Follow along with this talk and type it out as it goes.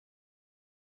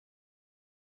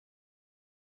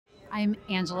I'm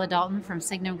Angela Dalton from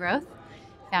Signum Growth,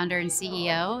 founder and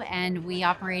CEO, and we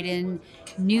operate in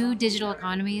new digital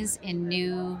economies in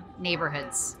new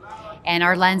neighborhoods. And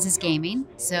our lens is gaming,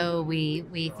 so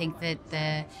we think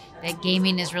that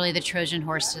gaming is really the Trojan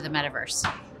horse to the metaverse.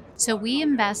 So we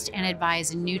invest and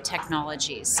advise in new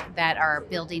technologies that are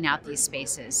building out these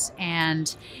spaces.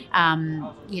 And a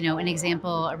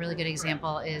really good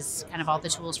example is kind of all the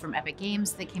tools from Epic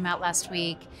Games that came out last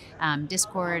week.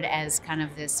 Discord as kind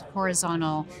of this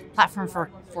horizontal platform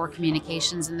for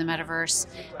communications in the metaverse,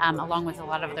 along with a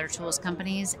lot of other tools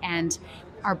companies. And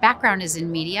our background is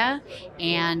in media,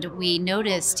 and we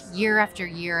noticed year after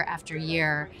year after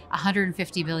year,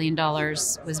 $150 billion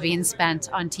was being spent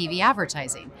on TV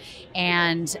advertising.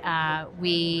 And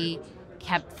we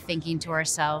kept thinking to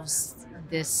ourselves,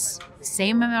 this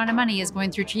same amount of money is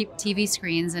going through cheap TV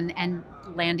screens and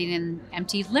landing in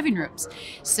empty living rooms.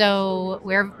 So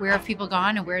where have people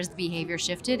gone, and where's the behavior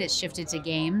shifted? It's shifted to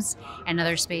games and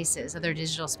other spaces, other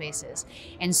digital spaces.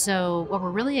 And so what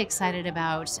we're really excited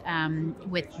about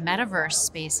with metaverse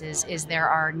spaces is there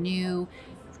are new,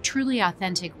 truly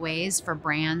authentic ways for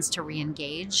brands to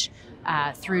re-engage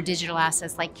through digital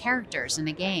assets like characters in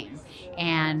a game,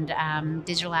 and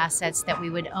digital assets that we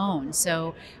would own.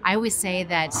 So I always say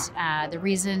that the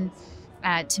reason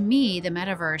to me, the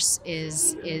metaverse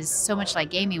is so much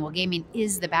like gaming. Well, gaming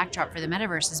is the backdrop for the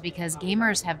metaverse, is because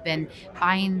gamers have been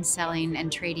buying, selling,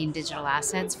 and trading digital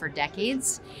assets for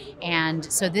decades. And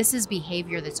so this is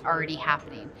behavior that's already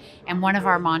happening. And one of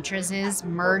our mantras is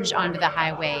merge onto the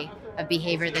highway of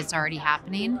behavior that's already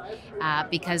happening,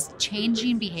 because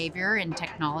changing behavior in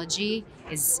technology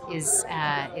is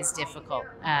difficult.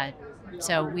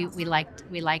 So we like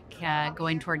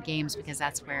going toward games because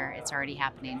that's where it's already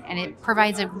happening, and it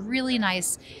provides a really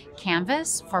nice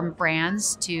canvas for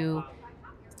brands to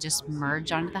just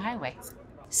merge onto the highway.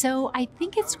 So I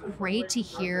think it's great to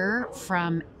hear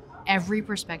from every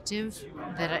perspective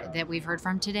that we've heard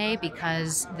from today,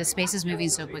 because the space is moving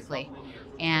so quickly.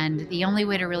 And the only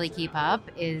way to really keep up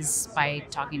is by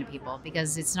talking to people,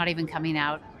 because it's not even coming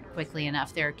out quickly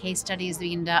enough. There are case studies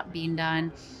being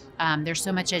done. There's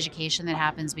so much education that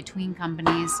happens between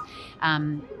companies,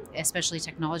 especially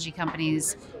technology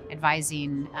companies,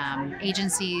 advising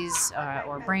agencies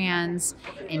or brands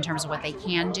in terms of what they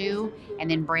can do,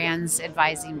 and then brands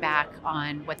advising back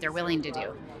on what they're willing to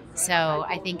do. So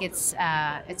I think it's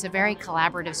a very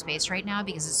collaborative space right now,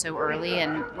 because it's so early,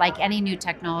 and like any new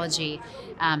technology,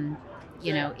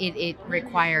 it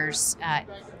requires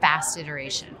fast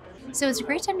iteration. So it's a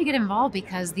great time to get involved,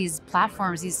 because these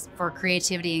platforms, these for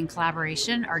creativity and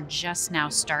collaboration, are just now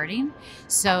starting.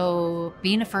 So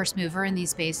being a first mover in these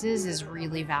spaces is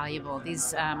really valuable.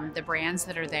 These the brands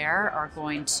that are there are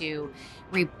going to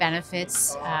reap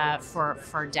benefits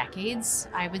for decades,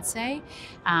 I would say.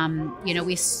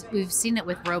 We've seen it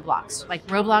with Roblox. Like,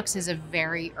 Roblox is a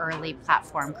very early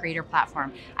platform, creator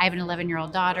platform. I have an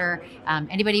 11-year-old daughter.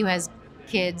 Anybody who has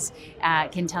kids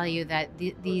can tell you that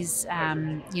these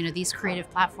creative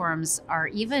platforms are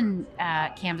even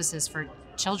canvases for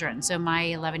children. So my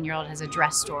 11-year-old has a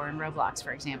dress store in Roblox,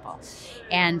 for example.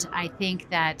 And I think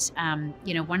that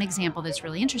one example that's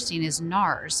really interesting is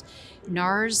NARS.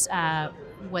 NARS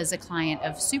was a client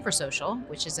of Super Social,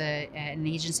 which is an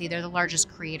agency. They're the largest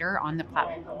creator on the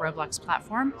Roblox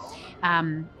platform.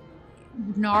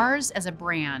 NARS as a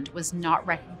brand was not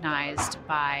recognized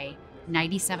by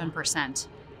 97%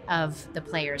 of the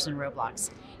players in Roblox.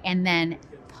 And then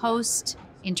post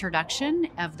introduction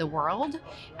of the world,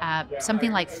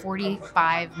 something like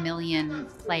 45 million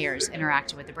players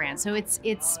interacted with the brand. So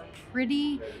it's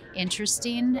pretty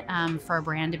interesting for a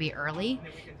brand to be early,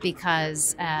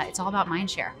 because it's all about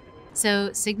mindshare. So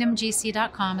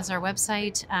signumgc.com is our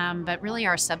website, but really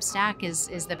our Substack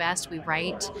is the best. We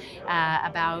write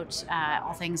about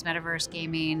all things metaverse,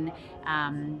 gaming,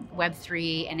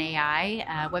 Web3 and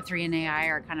AI. Web3 and AI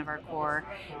are kind of our core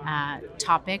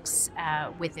topics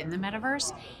within the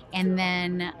metaverse. And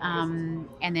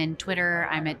then Twitter,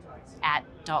 I'm at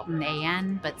Dalton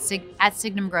AN, but at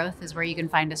Signum Growth is where you can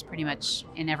find us pretty much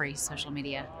in every social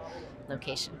media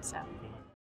location. So.